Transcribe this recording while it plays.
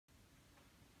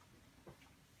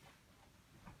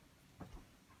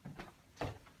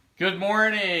Good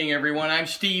morning, everyone. I'm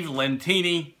Steve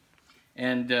Lentini,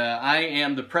 and I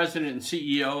am the president and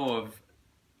CEO of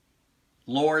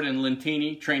Lord and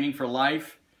Lentini Training for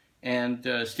Life and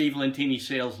Steve Lentini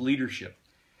Sales Leadership.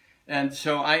 And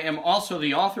so I am also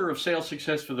the author of Sales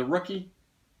Success for the Rookie,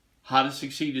 How to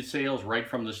Succeed at Sales Right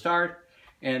from the Start,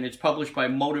 and it's published by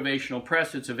Motivational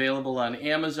Press. It's available on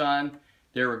Amazon.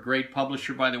 They're a great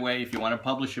publisher, by the way. If you want to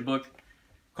publish a book,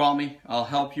 call me. I'll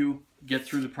help you get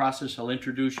through the process. I'll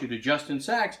introduce you to Justin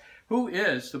Sachs, who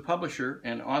is the publisher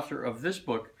and author of this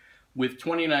book with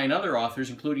 29 other authors,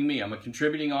 including me. I'm a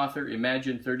contributing author.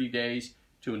 Imagine 30 Days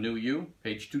to a New You.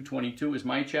 Page 222 is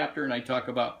my chapter, and I talk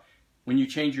about when you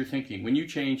change your thinking. When you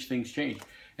change, things change.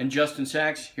 And Justin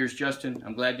Sachs, here's Justin.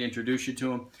 I'm glad to introduce you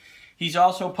to him. He's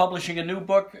also publishing a new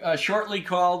book shortly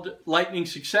called Lightning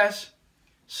Success,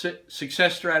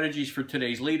 Success Strategies for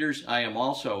Today's Leaders. I am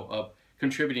also a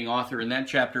contributing author in that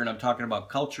chapter, and I'm talking about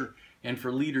culture and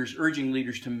for leaders, urging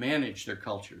leaders to manage their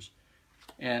cultures.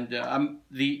 And I'm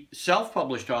the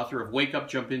self-published author of Wake Up,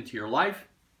 Jump Into Your Life,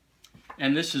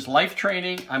 and this is life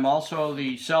training. I'm also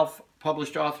the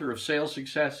self-published author of Sales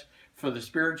Success for the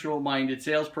Spiritual-Minded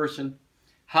Salesperson,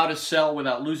 How to Sell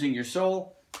Without Losing Your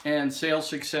Soul, and Sales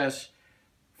Success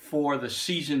for the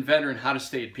Seasoned Veteran, How to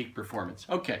Stay at Peak Performance.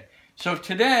 Okay, so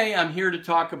today I'm here to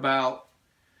talk about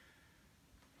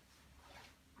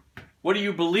what are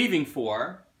you believing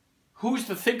for? Who's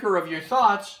the thinker of your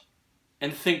thoughts?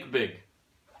 And think big.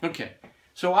 Okay,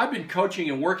 so I've been coaching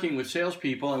and working with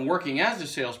salespeople and working as a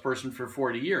salesperson for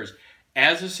 40 years.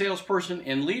 As a salesperson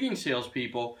and leading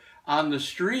salespeople on the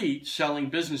street selling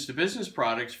business-to-business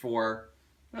products for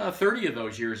 30 of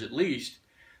those years at least.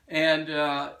 And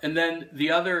then the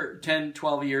other 10,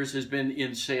 12 years has been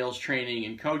in sales training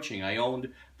and coaching. I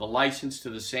owned the license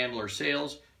to the Sandler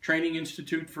Sales Training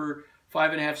Institute for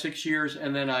 5.5, 6 years,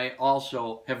 and then I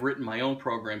also have written my own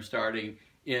program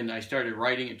I started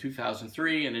writing in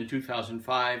 2003, and in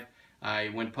 2005 I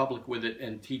went public with it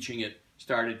and teaching it,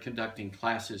 started conducting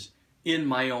classes in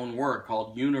my own work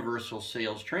called Universal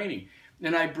Sales Training.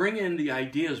 And I bring in the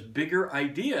ideas, bigger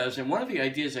ideas, and one of the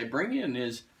ideas I bring in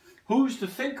is, who's the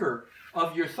thinker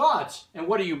of your thoughts, and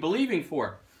what are you believing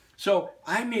for? So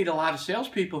I meet a lot of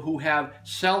salespeople who have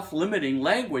self-limiting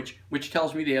language, which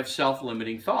tells me they have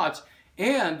self-limiting thoughts,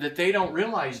 and that they don't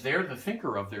realize they're the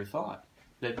thinker of their thought,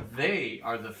 that they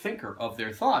are the thinker of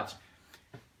their thoughts.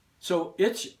 So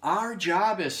it's our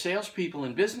job as salespeople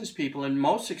and business people, and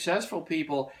most successful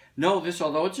people know this,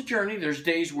 although it's a journey, there's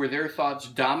days where their thoughts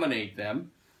dominate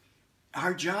them.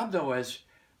 Our job, though, as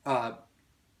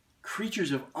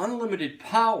creatures of unlimited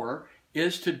power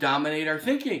is to dominate our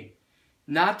thinking,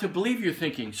 not to believe your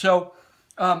thinking. So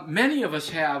many of us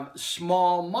have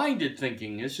small-minded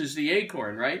thinking. This is the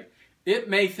acorn, right? It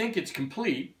may think it's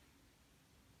complete.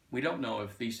 We don't know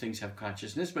if these things have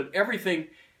consciousness, but everything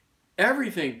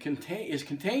is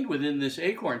contained within this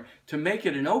acorn to make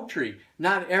it an oak tree.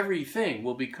 Not everything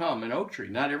will become an oak tree.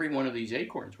 Not every one of these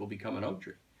acorns will become an oak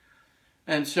tree.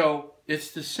 And so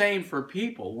it's the same for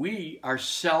people. We are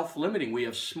self-limiting. We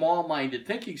have small-minded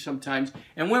thinking sometimes,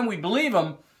 and when we believe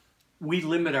them, we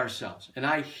limit ourselves. And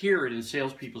I hear it in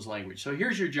salespeople's language. So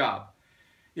here's your job,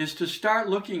 is to start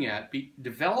looking at,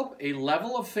 develop a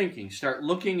level of thinking. Start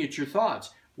looking at your thoughts.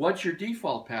 What's your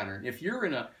default pattern? If you're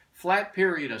in a flat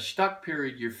period, a stuck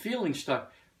period, you're feeling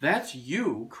stuck, that's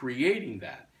you creating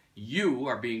that. You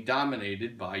are being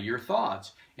dominated by your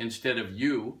thoughts instead of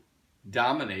you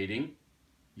dominating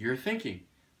your thinking.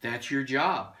 That's your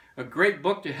job. A great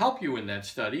book to help you in that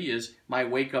study is my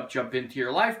Wake Up, Jump Into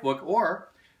Your Life book, or,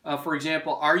 for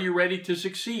example, Are You Ready to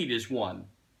Succeed is one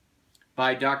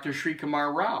by Dr.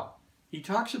 Srikumar Rao. He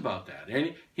talks about that.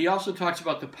 And he also talks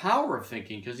about the power of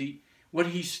thinking, because what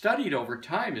he studied over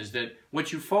time is that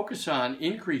what you focus on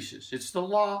increases. It's the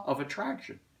law of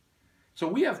attraction. So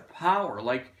we have power,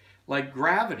 like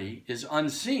gravity is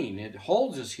unseen. It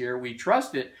holds us here. We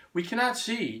trust it. We cannot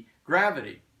see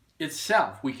gravity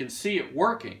itself. We can see it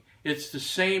working. It's the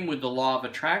same with the law of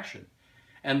attraction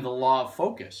and the law of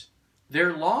focus.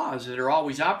 They're laws that are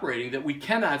always operating that we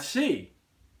cannot see,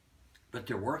 but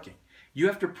they're working. You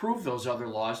have to prove those other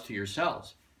laws to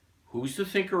yourselves. Who's the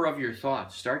thinker of your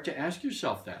thoughts? Start to ask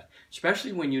yourself that,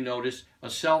 especially when you notice a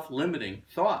self-limiting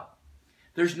thought.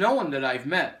 There's no one that I've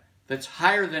met that's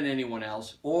higher than anyone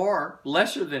else or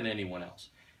lesser than anyone else.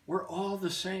 We're all the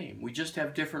same. We just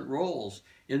have different roles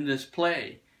in this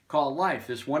play called life,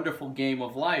 this wonderful game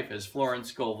of life, as Florence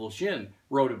Scovel Shinn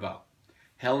wrote about.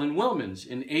 Helen Wilmans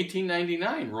in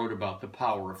 1899 wrote about the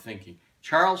power of thinking.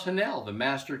 Charles Haanel, the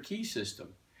Master Key System.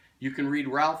 You can read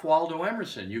Ralph Waldo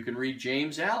Emerson. You can read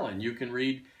James Allen. You can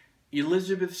read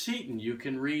Elizabeth Seton. You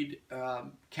can read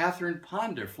Catherine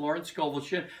Ponder, Florence Scovel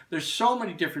Shinn. There's so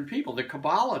many different people. The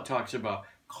Kabbalah talks about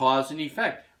cause and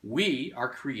effect. We are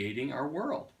creating our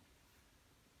world.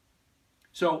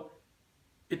 So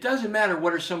it doesn't matter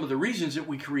what are some of the reasons that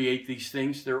we create these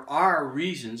things. There are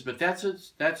reasons, but that's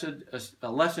a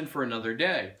lesson for another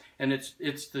day. And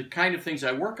it's the kind of things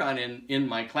I work on in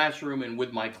my classroom and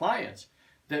with my clients,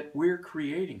 that we're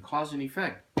creating cause and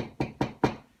effect.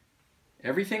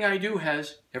 Everything I do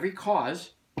every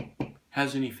cause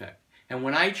has an effect. And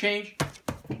when I change,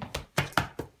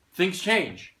 things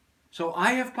change. So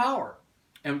I have power.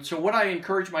 And so what I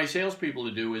encourage my salespeople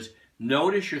to do is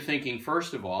notice your thinking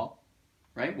first of all.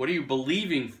 Right? What are you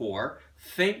believing for?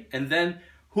 Think, and then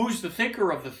who's the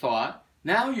thinker of the thought?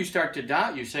 Now you start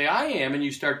to you say, I am, and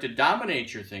you start to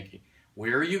dominate your thinking.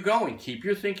 Where are you going? Keep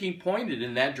your thinking pointed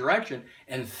in that direction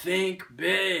and think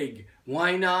big.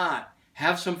 Why not?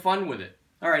 Have some fun with it.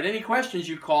 All right, any questions,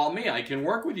 you call me. I can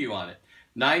work with you on it.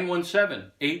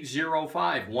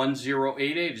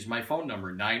 917-805-1088 is my phone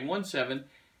number.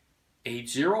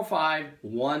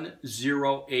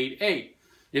 917-805-1088.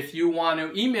 If you want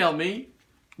to email me,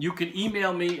 you can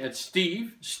email me at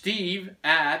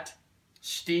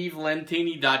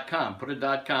steve@stevelentini.com. Put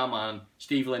a .com on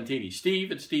Steve Lentini.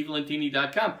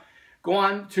 steve@stevelentini.com. Go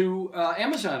on to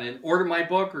Amazon and order my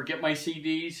book or get my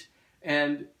CDs.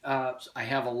 And I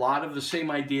have a lot of the same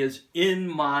ideas in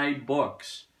my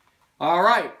books. All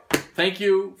right. Thank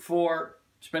you for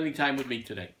spending time with me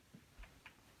today.